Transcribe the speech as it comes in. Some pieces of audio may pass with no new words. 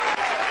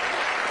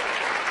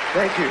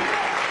Thank you.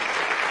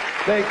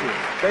 Thank you.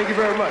 Thank you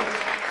very much.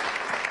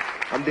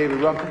 I'm David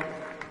Ruffin,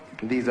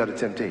 and these are the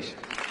Temptations.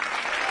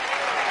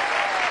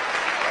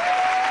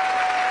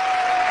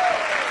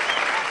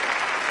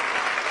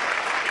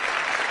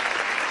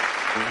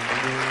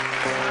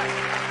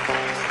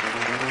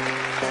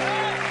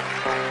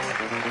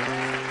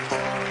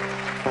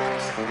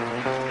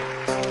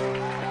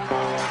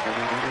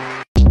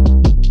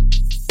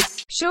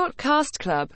 Short Cast Club